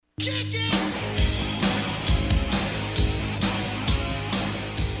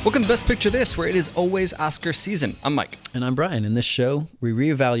Welcome to Best Picture This, where it is always Oscar season. I'm Mike. And I'm Brian. In this show, we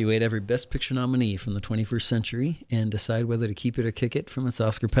reevaluate every Best Picture nominee from the 21st century and decide whether to keep it or kick it from its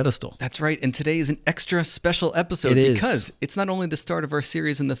Oscar pedestal. That's right, and today is an extra special episode because it's not only the start of our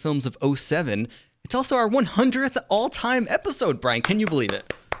series in the films of 07, it's also our 100th all-time episode, Brian. Can you believe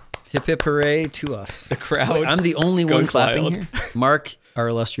it? Hip hip hooray to us. The crowd. Wait, I'm the only one clapping wild. here. Mark, our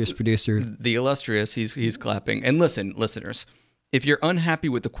illustrious producer. The illustrious, he's clapping. And listen, listeners, if you're unhappy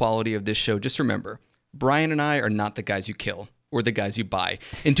with the quality of this show, just remember, Brian and I are not the guys you kill or the guys you buy.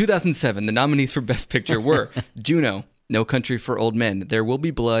 In 2007, the nominees for Best Picture were Juno, No Country for Old Men, There Will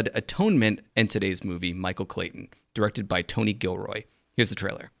Be Blood, Atonement, and today's movie, Michael Clayton, directed by Tony Gilroy. Here's the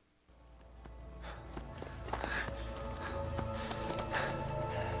trailer.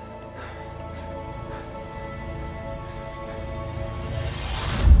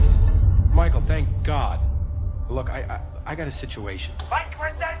 Michael, thank God. Look, I got a situation.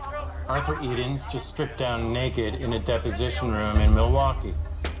 Arthur Edens just stripped down naked in a deposition room in Milwaukee.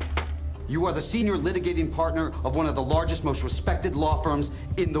 You are the senior litigating partner of one of the largest, most respected law firms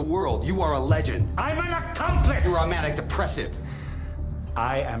in the world. You are a legend. I'm an accomplice! You are a manic depressive.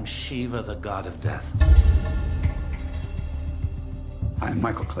 I am Shiva, the god of death. I'm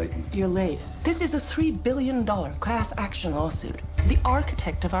Michael Clayton. You're late. This is a $3 billion class action lawsuit. The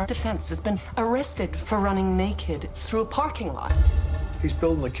architect of our defense has been arrested for running naked through a parking lot. He's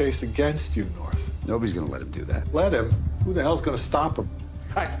building a case against you, North. Nobody's gonna let him do that. Let him? Who the hell's gonna stop him?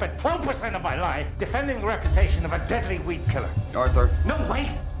 I spent 12% of my life defending the reputation of a deadly weed killer. Arthur. No,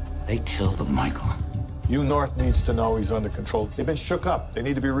 wait! They killed Michael. You, North, needs to know he's under control. They've been shook up. They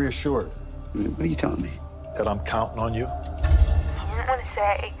need to be reassured. What are you telling me? That I'm counting on you? I don't want to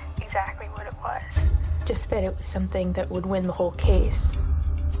say exactly what it was. Just that it was something that would win the whole case.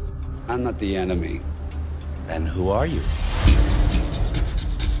 I'm not the enemy. Then who are you?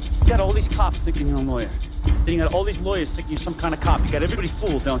 You got all these cops thinking you're a lawyer. Then you got all these lawyers thinking you're some kind of cop. You got everybody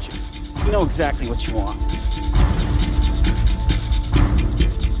fooled, don't you? You know exactly what you want.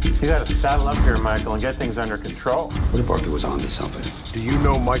 You gotta saddle up here, Michael, and get things under control. What if Arthur was onto something? Do you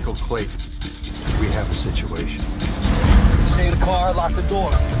know Michael Clayton? We have a situation. Stay in the car, lock the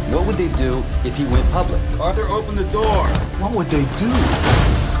door. What would they do if he went public? Arthur, open the door! What would they do?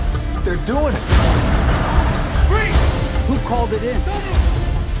 They're doing it. Who called it in?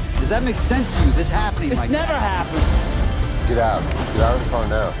 Does that make sense to you, this happening? It's never happened. Get out. Get out of the car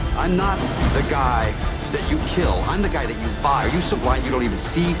now. I'm not the guy that you kill. I'm the guy that you buy. Are you so blind you don't even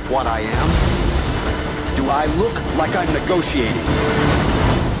see what I am? Do I look like I'm negotiating?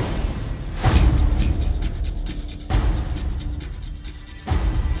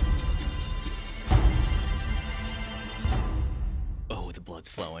 Oh, the blood's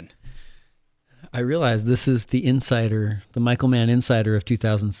flowing. I realize this is the insider, the Michael Mann insider of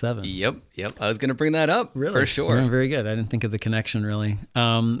 2007. Yep. I was going to bring that up for sure. Yeah, very good. I didn't think of the connection, really.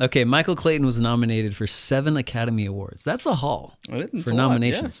 Okay, Michael Clayton was nominated for 7 Academy Awards. That's a haul for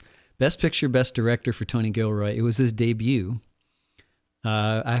nominations. Best Picture, Best Director for Tony Gilroy. It was his debut.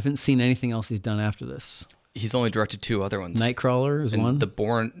 I haven't seen anything else he's done after this. He's only directed 2 other ones. Nightcrawler is and one.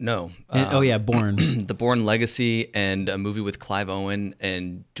 Bourne. Bourne. The Bourne Legacy and a movie with Clive Owen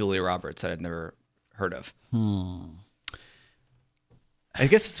and Julia Roberts that I'd never heard of. I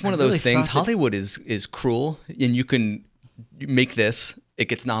guess it's one of those things. Hollywood is cruel, and you can make this. It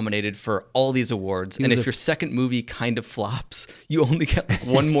gets nominated for all these awards, and if your second movie kind of flops, you only get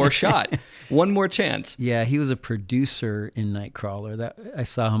one more shot, one more chance. Yeah, he was a producer in Nightcrawler. That I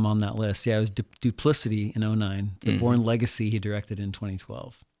saw him on that list. Yeah, it was Duplicity in 2009. The Bourne Legacy he directed in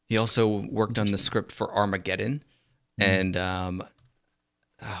 2012. He also worked on the script for Armageddon, and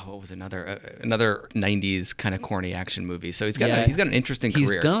what was another 90s kind of corny action movie. So he's got an interesting career.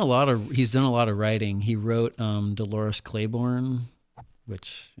 He's done a lot of writing. He wrote Dolores Claiborne,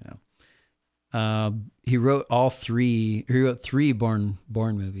 which he wrote all 3. He wrote 3 Bourne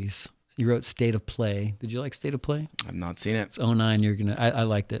movies. He wrote State of Play. Did you like State of Play? I've not seen it. It's 2009. I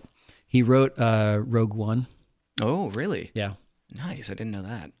liked it. He wrote Rogue One. Oh, really? Yeah. Nice. I didn't know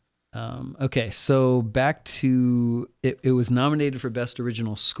that. Okay, so back to it. It was nominated for Best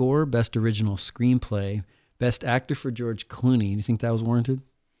Original Score, Best Original Screenplay, Best Actor for George Clooney. Do you think that was warranted?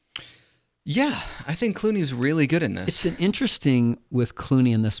 Yeah, I think Clooney's really good in this. It's an interesting with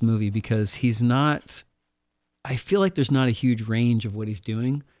Clooney in this movie because he's not. I feel like there's not a huge range of what he's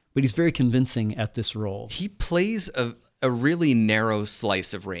doing, but he's very convincing at this role. He plays a really narrow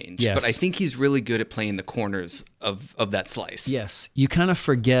slice of range, yes. But I think he's really good at playing the corners of that slice. Yes, you kind of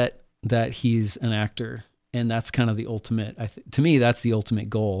forget that he's an actor, and that's kind of the ultimate. To me, that's the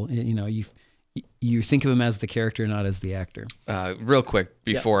ultimate goal. You know, you think of him as the character, not as the actor. Real quick,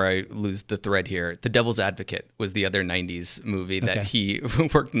 before I lose the thread here, The Devil's Advocate was the other 90s movie that he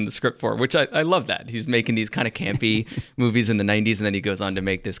worked in the script for, which I love that. He's making these kind of campy movies in the 90s, and then he goes on to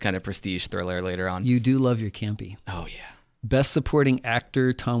make this kind of prestige thriller later on. You do love your campy. Oh, yeah. Best Supporting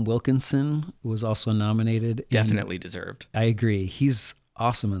Actor, Tom Wilkinson was also nominated. Definitely deserved. I agree. He's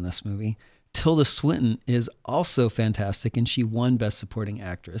awesome in this movie. Tilda Swinton is also fantastic, and she won Best Supporting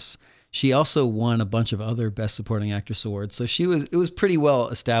Actress. She also won a bunch of other Best Supporting Actress awards. So it was pretty well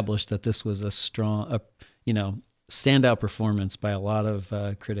established that this was a strong, standout performance by a lot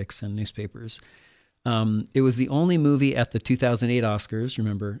of critics and newspapers. It was the only movie at the 2008 Oscars,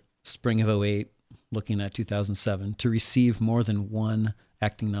 remember, spring of 2008, looking at 2007, to receive more than one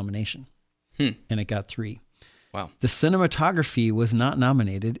acting nomination. And it got 3. Wow. The cinematography was not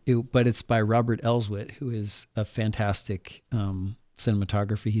nominated, but it's by Robert Elswit, who is a fantastic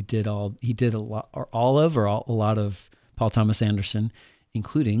cinematography. He did a lot of Paul Thomas Anderson,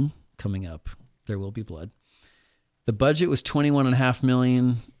 including, coming up, There Will Be Blood. The budget was $21.5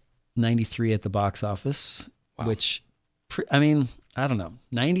 million, 93 at the box office, which, I don't know,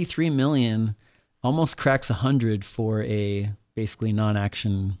 93 million almost cracks 100 for a basically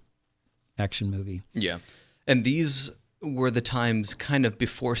non-action action movie. Yeah. And these were the times kind of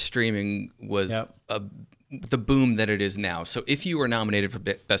before streaming was the boom that it is now. So if you were nominated for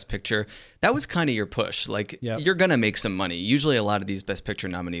Best Picture, that was kind of your push. Like you're gonna make some money. Usually, a lot of these Best Picture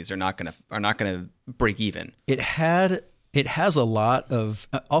nominees are not gonna break even. It has a lot of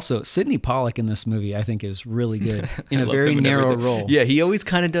also Sidney Pollack in this movie. I think is really good in a very narrow role. Yeah, he always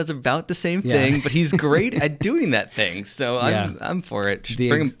kind of does about the same thing, but he's great at doing that thing. So I'm for it.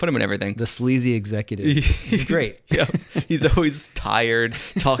 Just put him in everything. The sleazy executive. He's great. Yeah, he's always tired,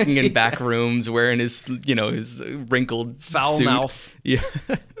 talking in back rooms, wearing his wrinkled foul suit. Mouth. Yeah.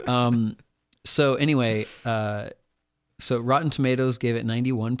 So anyway, so Rotten Tomatoes gave it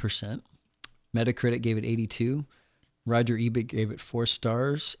 91%. Metacritic gave it 82. Roger Ebert gave it 4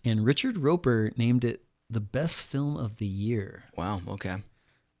 stars, and Richard Roeper named it the best film of the year. Wow, okay.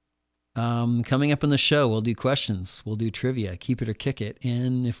 Coming up in the show, we'll do questions, we'll do trivia, keep it or kick it,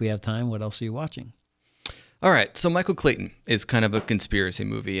 and if we have time, what else are you watching? All right, so Michael Clayton is kind of a conspiracy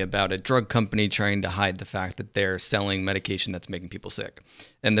movie about a drug company trying to hide the fact that they're selling medication that's making people sick.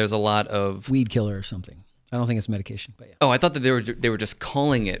 And there's a lot of... Weed killer or something. I don't think it's medication, but yeah. Oh, I thought that they were just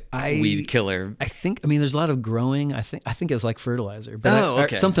calling it weed killer. I think there's a lot of growing. I think it's like fertilizer, but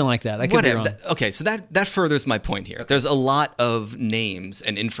okay. Something like that. I could be wrong. Okay, so that furthers my point here. There's a lot of names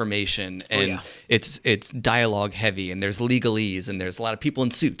and information, and it's dialogue heavy, and there's legalese, and there's a lot of people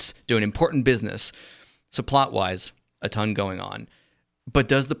in suits doing important business. So plot-wise, a ton going on. But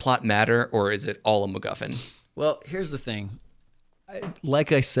does the plot matter, or is it all a MacGuffin? Well, here's the thing.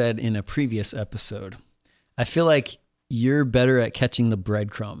 Like I said in a previous episode, I feel like you're better at catching the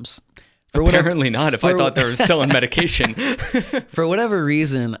breadcrumbs. Apparently not, if I thought they were selling medication. For whatever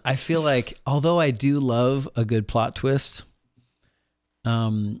reason, I feel like, although I do love a good plot twist,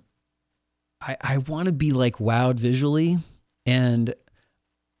 I want to be like wowed visually, and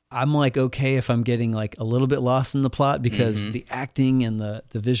I'm like okay if I'm getting like a little bit lost in the plot because the acting and the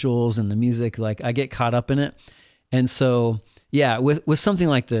visuals and the music, like I get caught up in it. And so... yeah, with something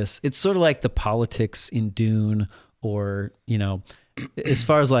like this, it's sort of like the politics in Dune, or, as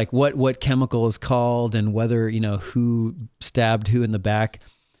far as like what chemical is called and whether, who stabbed who in the back,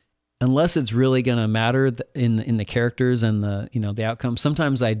 unless it's really going to matter in the characters and the outcome.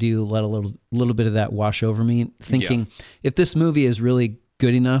 Sometimes I do let a little bit of that wash over me, thinking if this movie is really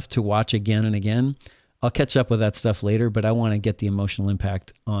good enough to watch again and again, I'll catch up with that stuff later, but I want to get the emotional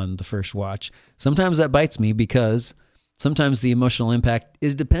impact on the first watch. Sometimes that bites me because sometimes the emotional impact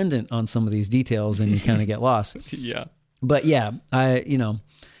is dependent on some of these details and you kind of get lost. Yeah. But yeah, that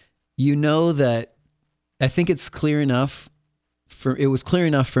I think it's clear enough it was clear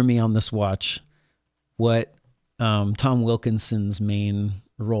enough for me on this watch what Tom Wilkinson's main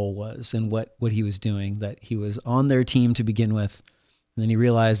role was and what he was doing, that he was on their team to begin with. And then he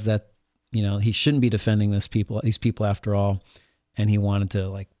realized that, he shouldn't be defending these people after all. And he wanted to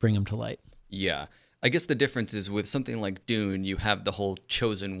like bring them to light. Yeah. I guess the difference is with something like Dune, you have the whole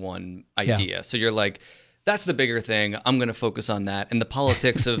chosen one idea. Yeah. So you're like, that's the bigger thing. I'm going to focus on that. And the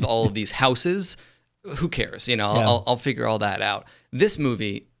politics of all of these houses, who cares? I'll figure all that out. This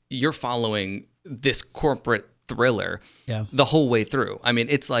movie, you're following this corporate thriller the whole way through. I mean,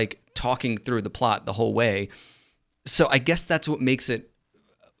 it's like talking through the plot the whole way. So I guess that's what makes it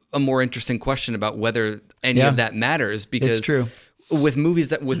a more interesting question about whether any of that matters. Because it's true. with movies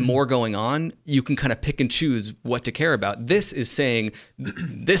that with more going on, you can kind of pick and choose what to care about. This is saying,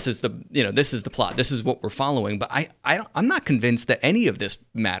 this is the plot. This is what we're following. But I'm not convinced that any of this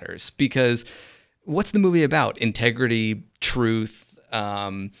matters, because what's the movie about? Integrity, truth.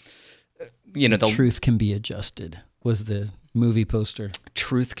 The truth can be adjusted was the movie poster.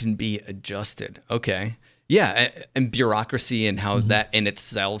 Truth can be adjusted. Okay. Yeah, and bureaucracy and how that in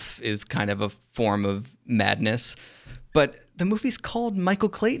itself is kind of a form of madness. But the movie's called Michael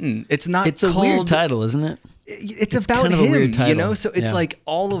Clayton. It's not. It's a weird title, isn't it? It's about kind of him, a weird title. So it's like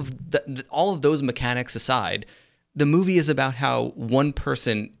all of those mechanics aside, the movie is about how one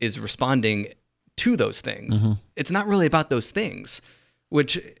person is responding to those things. It's not really about those things,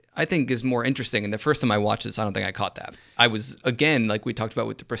 which I think is more interesting. And the first time I watched this, I don't think I caught that. I was, again, like we talked about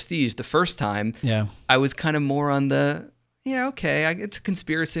with The Prestige, the first time, I was kind of more on the, it's a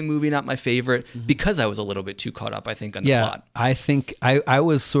conspiracy movie, not my favorite, because I was a little bit too caught up, I think, on the plot. I think I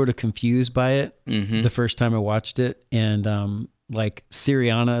was sort of confused by it the first time I watched it. And like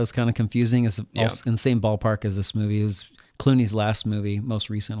Syriana is kind of confusing. It's also in the same ballpark as this movie. It was Clooney's last movie, most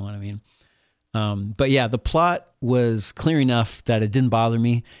recent one, I mean. But yeah, the plot was clear enough that it didn't bother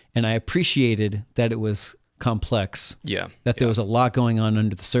me, and I appreciated that it was complex. That there was a lot going on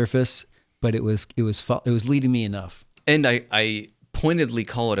under the surface, but it was leading me enough. And I pointedly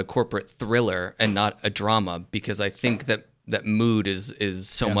call it a corporate thriller and not a drama, because I think that mood is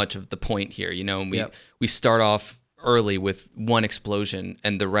so much of the point here. And we start off early with one explosion,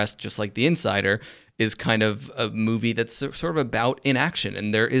 and the rest, just like The Insider, is kind of a movie that's sort of about inaction,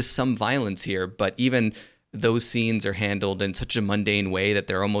 and there is some violence here, but even those scenes are handled in such a mundane way that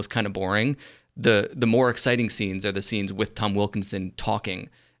they're almost kind of boring. The more exciting scenes are the scenes with Tom Wilkinson talking,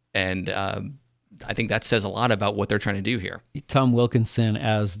 and I think that says a lot about what they're trying to do here. Tom Wilkinson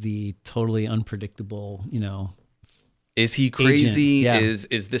as the totally unpredictable, Is he crazy?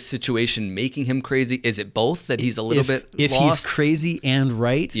 Is this situation making him crazy? Is it both, that he's a little bit lost? If he's crazy and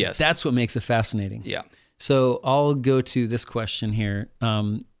right, yes, that's what makes it fascinating. Yeah. So I'll go to this question here.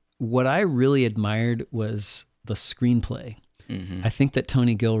 What I really admired was the screenplay. I think that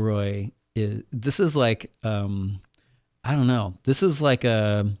Tony Gilroy this is like, I don't know. This is like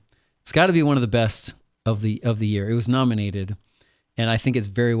it's got to be one of the best of the year. It was nominated, and I think it's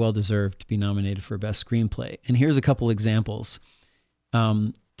very well deserved to be nominated for Best Screenplay. And here's a couple examples.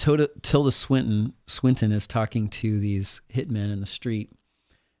 Tilda Swinton is talking to these hitmen in the street,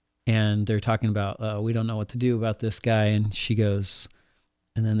 and they're talking about, we don't know what to do about this guy. And she goes,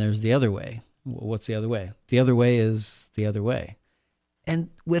 and then there's the other way. What's the other way? The other way is the other way. And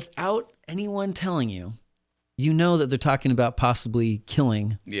without anyone telling you, you know that they're talking about possibly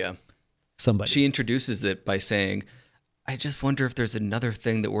killing somebody. She introduces it by saying, I just wonder if there's another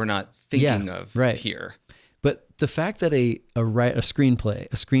thing that we're not thinking of here. But the fact that a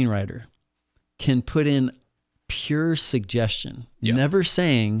screenwriter can put in pure suggestion, never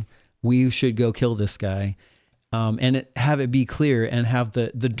saying we should go kill this guy, and have it be clear, and have the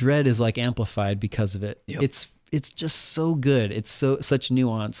dread is like amplified because of it. It's just so good. It's such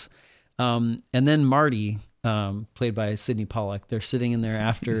nuance. And then Marty, played by Sidney Pollack, they're sitting in there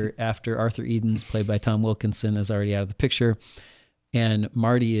after Arthur Eden's, played by Tom Wilkinson, is already out of the picture. And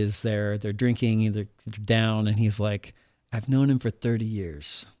Marty is there, they're drinking, they're down, and he's like, I've known him for 30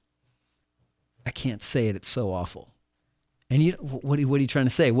 years. I can't say it, it's so awful. And what are you trying to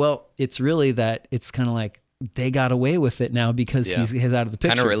say? Well, it's really that it's kind of like they got away with it now because he's out of the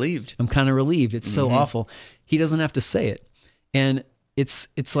picture. Kind of relieved. I'm kind of relieved. It's so awful. He doesn't have to say it. And it's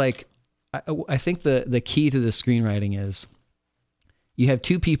like, I think the key to the screenwriting is you have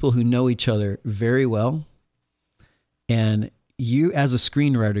two people who know each other very well, and you, as a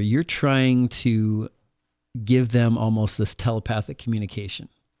screenwriter, you're trying to give them almost this telepathic communication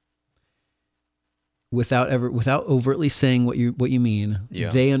without overtly saying what you mean.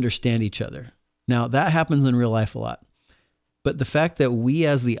 They understand each other. Now, that happens in real life a lot. But the fact that we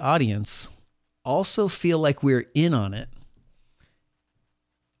as the audience also feel like we're in on it,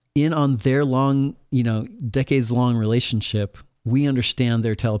 in on their long, decades long relationship, we understand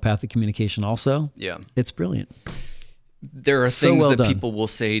their telepathic communication also. Yeah. It's brilliant. There are things that people will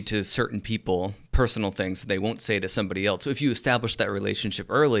say to certain people, personal things they won't say to somebody else. So if you establish that relationship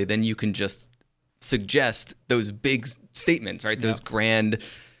early, then you can just suggest those big statements, right? Those grand,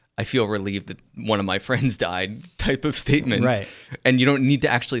 I feel relieved that one of my friends died type of statements. Right. And you don't need to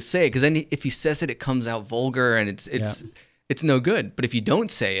actually say it, because then if he says it, it comes out vulgar and it's no good. But if you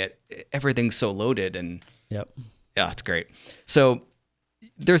don't say it, everything's so loaded, and it's great. So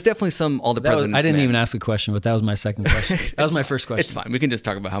there's definitely some All the President's Men. I didn't even ask a question, but that was my second question. That was my first question. It's fine. We can just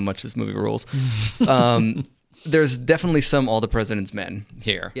talk about how much this movie rules. there's definitely some All the President's Men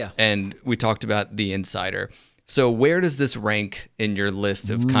here. Yeah. And we talked about The Insider. So where does this rank in your list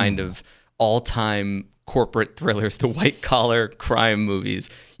of kind of all-time corporate thrillers, the white-collar crime movies?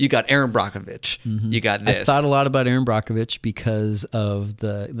 You got Aaron Brockovich. You got this. I thought a lot about Aaron Brockovich because of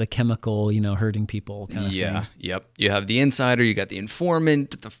the chemical, hurting people kind of thing. Yep. You have The Insider. You got The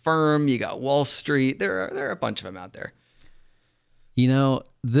Informant, The Firm. You got Wall Street. There are a bunch of them out there.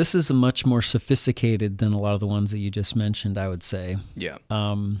 This is much more sophisticated than a lot of the ones that you just mentioned, I would say. Yeah.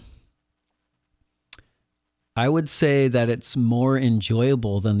 I would say that it's more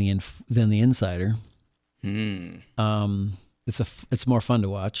enjoyable than the Insider. It's more fun to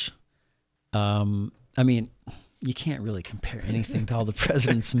watch. I mean, you can't really compare anything to All the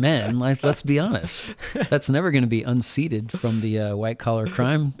President's Men. Like, let's be honest. That's never going to be unseated from the white collar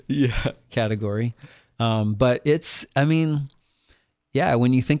crime category. But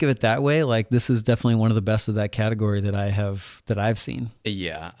when you think of it that way, like, this is definitely one of the best of that category that I've seen.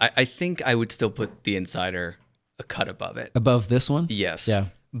 Yeah, I think I would still put The Insider a cut above it. Above this one? Yes. Yeah.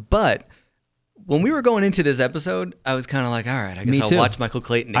 But when we were going into this episode, I was kind of like, all right, I guess I'll watch Michael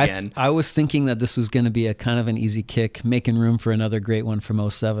Clayton again. I was thinking that this was going to be a kind of an easy kick, making room for another great one from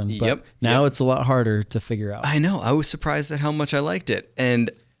 2007. But now it's a lot harder to figure out. I know. I was surprised at how much I liked it.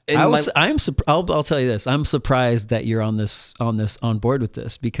 And I'll tell you this. I'm surprised that you're on board with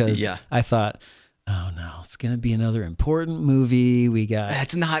this, because I thought, oh no, it's gonna be another important movie.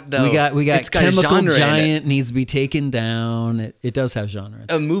 That's not though. We got it's got Chemical genre Giant needs to be taken down. It does have genre.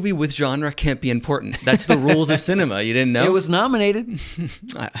 A movie with genre can't be important. That's the rules of cinema. You didn't know? It was nominated.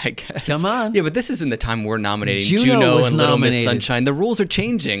 I guess. Come on. Yeah, but this isn't the time we're nominating Juno and Little Miss Sunshine. The rules are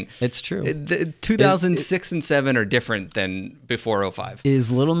changing. It's true. 2006 and 7 are different than before 2005. Is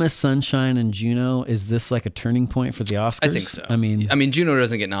Little Miss Sunshine and Juno, is this like a turning point for the Oscars? I think so. I mean, Juno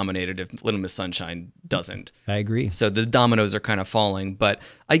doesn't get nominated if Little Miss Sunshine doesn't. I agree. So the dominoes are kind of falling, but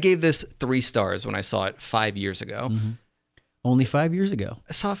I gave this 3 stars when I saw it 5 years ago. Mm-hmm. Only 5 years ago.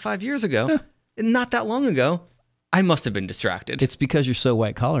 I saw it 5 years ago. Not that long ago. I must have been distracted. It's because you're so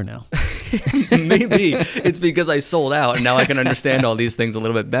white collar now. Maybe it's because I sold out and now I can understand all these things a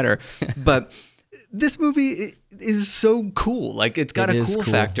little bit better. But this movie is so cool. Like, it's got a cool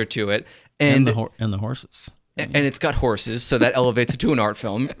factor to it. And the horses. And it's got horses, so that elevates it to an art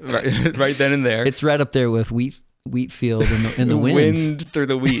film right then and there. It's right up there with Wheatfield in the wind. Wind through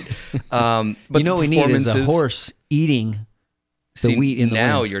the wheat. But what we need is a horse eating the wheat in the wind.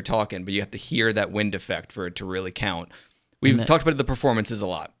 Now you're talking, but you have to hear that wind effect for it to really count. We've talked about the performances a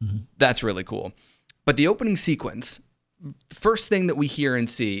lot. Mm-hmm. That's really cool. But the opening sequence, the first thing that we hear and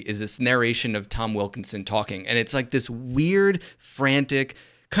see is this narration of Tom Wilkinson talking. And it's like this weird, frantic,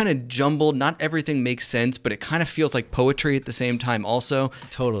 kind of jumbled, not everything makes sense, but it kind of feels like poetry at the same time also.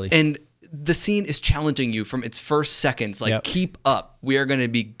 Totally. And the scene is challenging you from its first seconds. Like, keep up. We are going to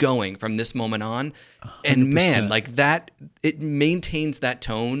be going from this moment on. 100%. And man, like that, it maintains that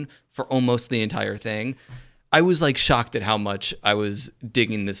tone for almost the entire thing. I was like shocked at how much I was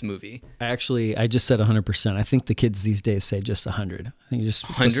digging this movie. I just said 100%. I think the kids these days say just 100. I think you just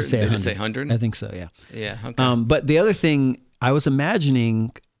 100. Say 100. They just say 100. I think so. Yeah. Yeah. Okay. But the other thing, I was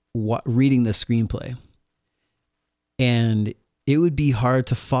imagining reading the screenplay, and it would be hard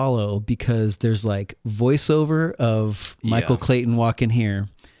to follow because there's like voiceover of Michael Clayton walking here,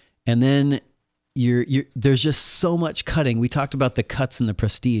 and then there's just so much cutting. We talked about the cuts in The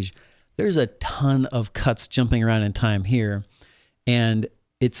Prestige. There's a ton of cuts jumping around in time here, and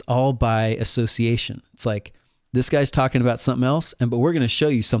it's all by association. It's like, this guy's talking about something else, but we're going to show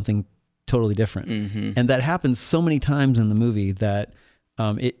you something totally different. Mm-hmm. And that happens so many times in the movie that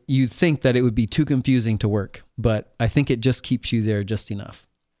you'd think that it would be too confusing to work, but I think it just keeps you there just enough.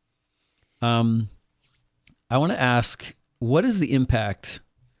 I want to ask, what is the impact?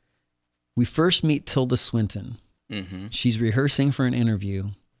 We first meet Tilda Swinton. Mm-hmm. She's rehearsing for an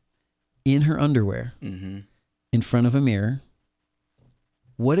interview in her underwear, in front of a mirror.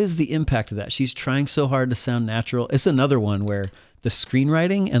 What is the impact of that? She's trying so hard to sound natural. It's another one where the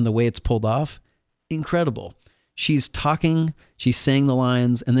screenwriting and the way it's pulled off, incredible. She's talking, she's saying the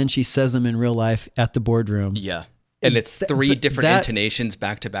lines, and then she says them in real life at the boardroom. Yeah. And it's 3 different intonations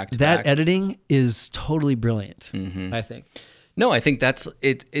back to back to back. That editing is totally brilliant, I think. No, I think that's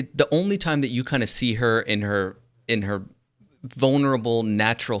it. The only time that you kind of see her in her vulnerable,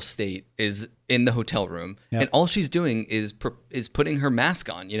 natural state is in the hotel room. Yep. And all she's doing is putting her mask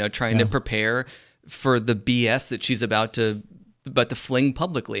on, trying to prepare for the BS that she's about to fling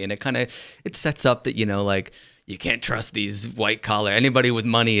publicly. And it sets up that, you you can't trust these white collar. Anybody with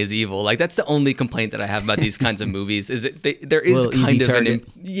money is evil. Like that's the only complaint that I have about these kinds of movies. Is that there is kind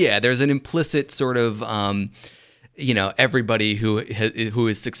of there's an implicit sort of everybody who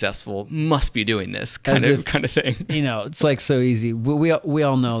is successul must be doing this kind of thing. It's like so easy. We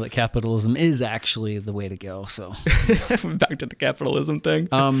all know that capitalism is actually the way to go. So back to the capitalism thing.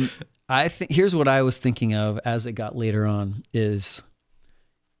 I think here's what I was thinking of as it got later on is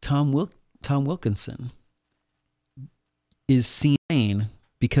Tom Wilkinson is seen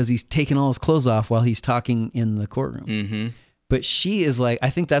because he's taking all his clothes off while he's talking in the courtroom. Mm-hmm. But she is like, I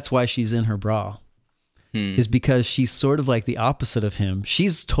think that's why she's in her bra, is because she's sort of like the opposite of him.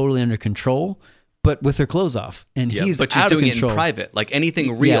 She's totally under control, but with her clothes off, and he's but she's out doing of control. It in private. Like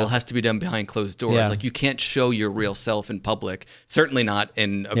anything real has to be done behind closed doors. Like you can't show your real self in public. Certainly not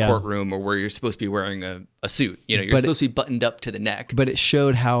in a courtroom or where you're supposed to be wearing a suit. You're supposed to be buttoned up to the neck. But it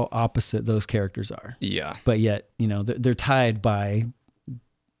showed how opposite those characters are. Yeah. But yet, they're tied by,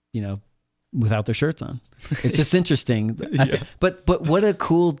 without their shirts on. It's just interesting. But what a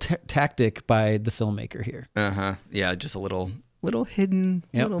cool tactic by the filmmaker here. Yeah, just a little hidden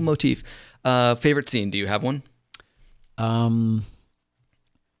little motif. Favorite scene? Do you have one?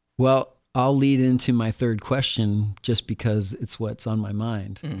 Well, I'll lead into my third question just because it's what's on my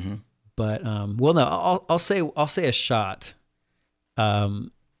mind. Mm-hmm. But no, I'll say a shot.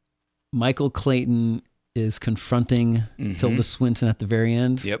 Michael Clayton is confronting Tilda Swinton at the very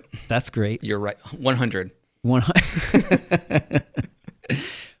end. Yep, that's great. You're right. 100.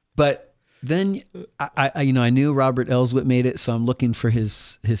 But then I knew Robert Elswit made it, so I'm looking for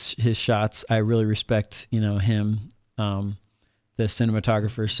his shots. I really respect him, the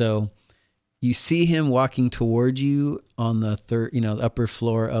cinematographer. So you see him walking toward you on the the upper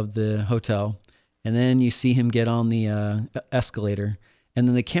floor of the hotel, and then you see him get on the escalator, and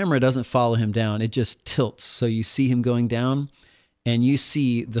then the camera doesn't follow him down; it just tilts. So you see him going down, and you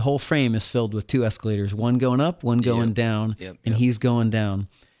see the whole frame is filled with two escalators, one going up, one going down, and he's going down.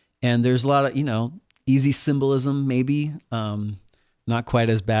 And there's a lot of, easy symbolism, maybe, not quite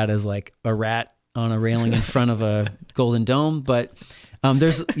as bad as like a rat on a railing in front of a golden dome, but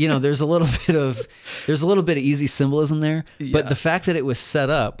there's a little bit of easy symbolism there. Yeah. But the fact that it was set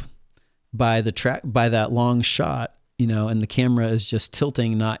up by that long shot, and the camera is just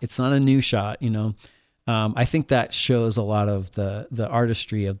tilting, it's not a new shot, I think that shows a lot of the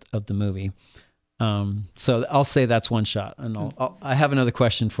artistry of the movie. So I'll say that's one shot, and I have another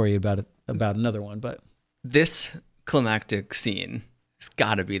question for you about another one. But this climactic scene has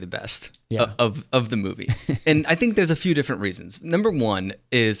got to be the best of the movie, and I think there's a few different reasons. Number one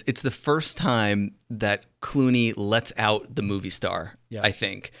is it's the first time that Clooney lets out the movie star. I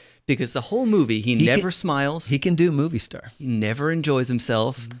think because the whole movie he never smiles. He can do movie star. He never enjoys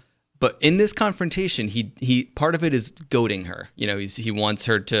himself. Mm-hmm. But in this confrontation, he part of it is goading her. He wants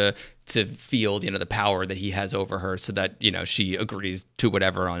her to feel the power that he has over her, so that she agrees to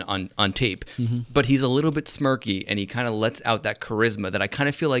whatever on tape. Mm-hmm. But he's a little bit smirky, and he kind of lets out that charisma that I kind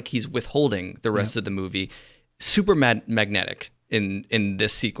of feel like he's withholding the rest of the movie. Super magnetic in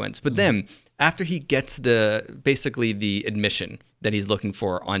this sequence. But then after he gets basically the admission that he's looking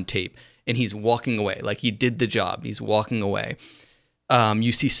for on tape, and he's walking away, like he did the job. He's walking away.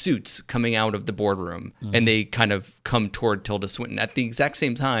 You see suits coming out of the boardroom, and they kind of come toward Tilda Swinton. At the exact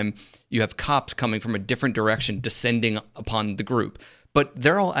same time, you have cops coming from a different direction, descending upon the group. But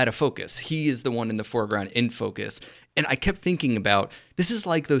they're all out of focus. He is the one in the foreground, in focus. And I kept thinking about, this is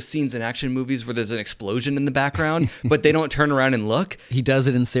like those scenes in action movies where there's an explosion in the background, but they don't turn around and look. He does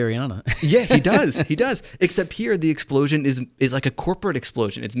it in Syriana. Yeah, he does. He does. Except here, the explosion is like a corporate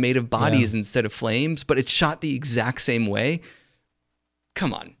explosion. It's made of bodies instead of flames, but it's shot the exact same way.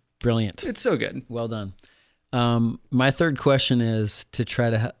 Come on. Brilliant. It's so good. Well done. My third question is to try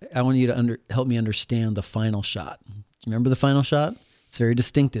to, I want you to help me understand the final shot. Do you remember the final shot? It's very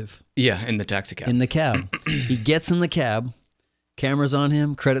distinctive. Yeah, in the taxi cab. In the cab. He gets in the cab, camera's on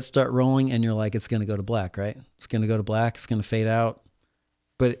him, credits start rolling, and you're like, it's going to go to black, right? It's going to go to black, it's going to fade out.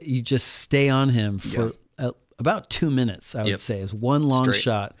 But you just stay on him for about 2 minutes, I would say. It's one long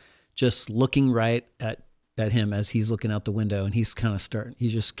shot, just looking right at him as he's looking out the window, and he's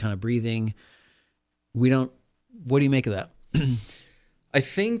just kind of breathing. What do you make of that? I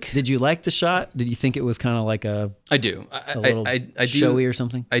think. Did you like the shot? Did you think it was kind of like I do. A little showy or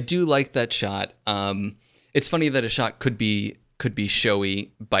something? I do like that shot. It's funny that a shot could be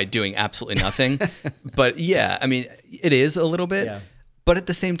showy by doing absolutely nothing. But yeah, I mean, it is a little bit. Yeah. But at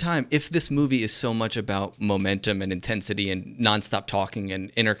the same time, if this movie is so much about momentum and intensity and nonstop talking and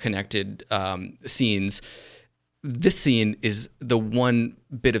interconnected scenes, this scene is the one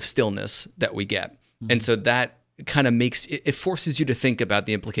bit of stillness that we get. Mm-hmm. And so that kind of it forces you to think about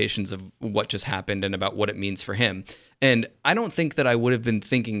the implications of what just happened and about what it means for him. And I don't think that I would have been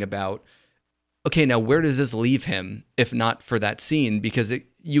thinking about, okay, now where does this leave him if not for that scene? Because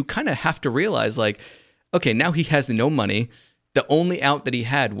you kind of have to realize, like, okay, now he has no money. The only out that he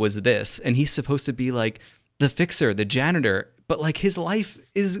had was this, and he's supposed to be like the fixer, the janitor, but like his life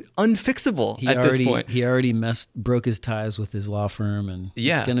is unfixable this point. He already broke his ties with his law firm, and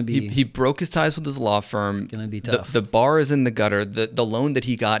it's gonna be. He broke his ties with his law firm. It's gonna be tough. The bar is in the gutter. The loan that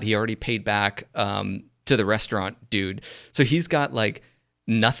he got, he already paid back to the restaurant dude. So he's got like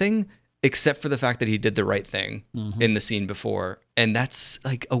nothing except for the fact that he did the right thing in the scene before, and that's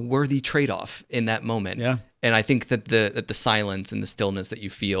like a worthy trade-off in that moment. Yeah. And I think that the silence and the stillness that you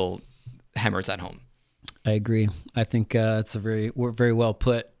feel hammers that home. I agree. I think it's very well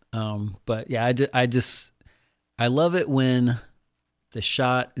put. But yeah, I love it when the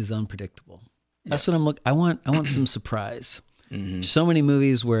shot is unpredictable. That's what I'm looking. I want some surprise. So many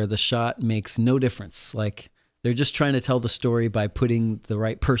movies where the shot makes no difference. Like they're just trying to tell the story by putting the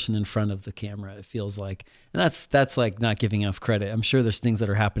right person in front of the camera. It feels like, and that's like not giving enough credit. I'm sure there's things that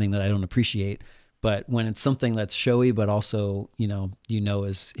are happening that I don't appreciate. But when it's something that's showy, but also,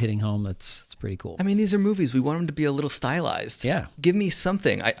 is hitting home, it's pretty cool. I mean, these are movies. We want them to be a little stylized. Yeah. Give me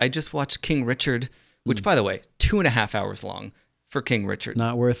something. I just watched King Richard, which, by the way, 2.5 hours long for King Richard.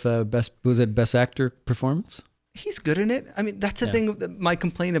 Not worth best actor performance? He's good in it. I mean, that's the thing. My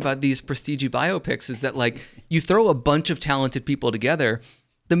complaint about these prestige biopics is that, like, you throw a bunch of talented people together,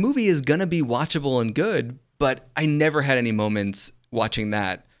 the movie is going to be watchable and good, but I never had any moments watching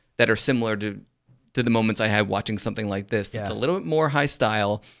that are similar to the moments I had watching something like this. That's a little bit more high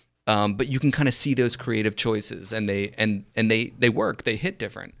style, but you can kind of see those creative choices, and they work. They hit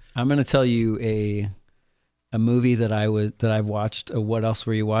different. I'm going to tell you a movie that I've watched. What else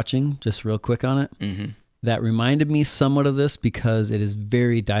were you watching? Just real quick on it. Mm-hmm. That reminded me somewhat of this because it is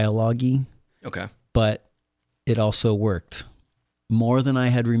very dialogue-y. Okay. But it also worked more than I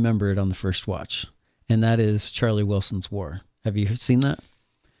had remembered on the first watch, and that is Charlie Wilson's War. Have you seen that?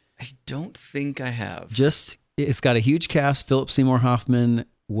 I don't think I have. It's got a huge cast. Philip Seymour Hoffman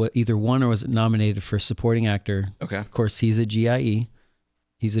either won or was nominated for supporting actor. Okay. Of course, he's a GIE.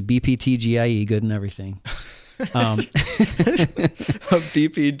 He's a BPT GIE, good and everything. A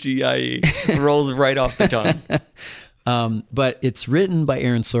BPGIE rolls right off the tongue. But it's written by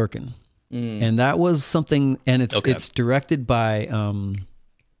Aaron Sorkin. And that was something, and it's directed by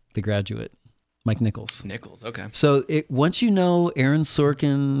The Graduate, Mike Nichols. Okay. So once you know Aaron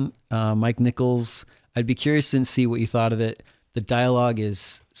Sorkin, Mike Nichols, I'd be curious to see what you thought of it. The dialogue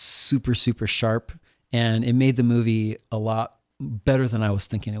is super, super sharp, and it made the movie a lot better than I was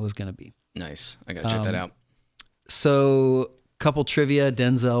thinking it was going to be. Nice. I got to check that out. So, couple trivia.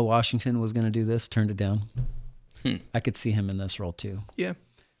 Denzel Washington was going to do this, turned it down. I could see him in this role too. Yeah.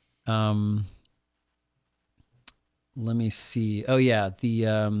 Let me see. Oh yeah,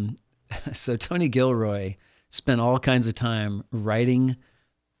 so Tony Gilroy spent all kinds of time writing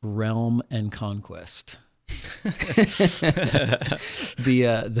Realm and Conquest.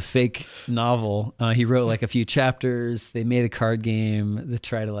 The fake novel. He wrote like a few chapters. They made a card game to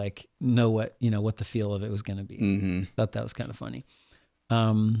try to like know what the feel of it was going to be. Thought that was kind of funny.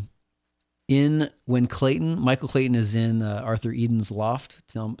 When Michael Clayton is in Arthur Eden's loft,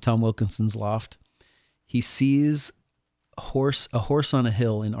 Tom Wilkinson's loft, he sees a horse on a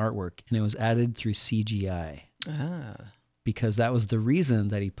hill in artwork, and it was added through CGI. Because that was the reason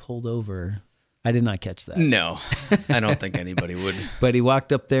that he pulled over. I did not catch that. No, I don't think anybody would. But he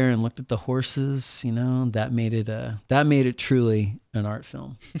walked up there and looked at the horses. That made it truly an art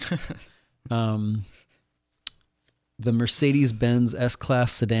film. The Mercedes-Benz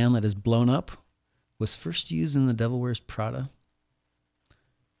S-Class sedan that is blown up was first used in The Devil Wears Prada.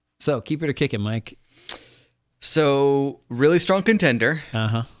 So keep it or kick it, Mike. So really strong contender.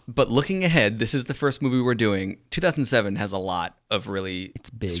 But looking ahead, this is the first movie we're doing. 2007 has a lot of really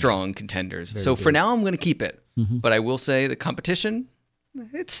strong contenders. Very so big. for now, I'm going to keep it. But I will say the competition,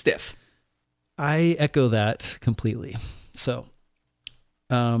 it's stiff. I echo that completely. So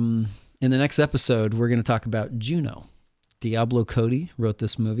in the next episode, we're going to talk about Juno. Diablo Cody wrote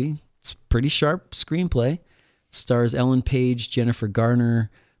this movie. It's a pretty sharp screenplay. Stars Ellen Page, Jennifer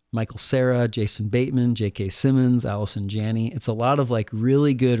Garner, Michael Cera, Jason Bateman, J.K. Simmons, Allison Janney. It's a lot of like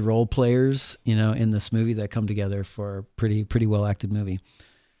really good role players, in this movie that come together for a pretty well acted movie.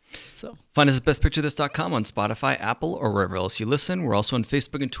 So find us at bestpicturethis.com on Spotify, Apple, or wherever else you listen. We're also on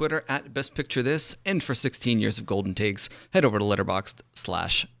Facebook and Twitter at Best Picture This. And for 16 years of golden takes, head over to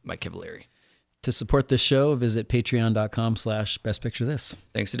Letterboxd/Mike Cavalieri. To support this show, visit patreon.com/bestpicturethis.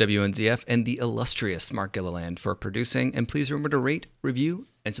 Thanks to WNZF and the illustrious Mark Gilliland for producing. And please remember to rate, review,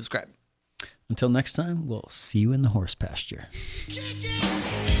 and subscribe. Until next time, we'll see you in the horse pasture.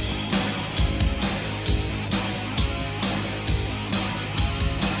 Chicken!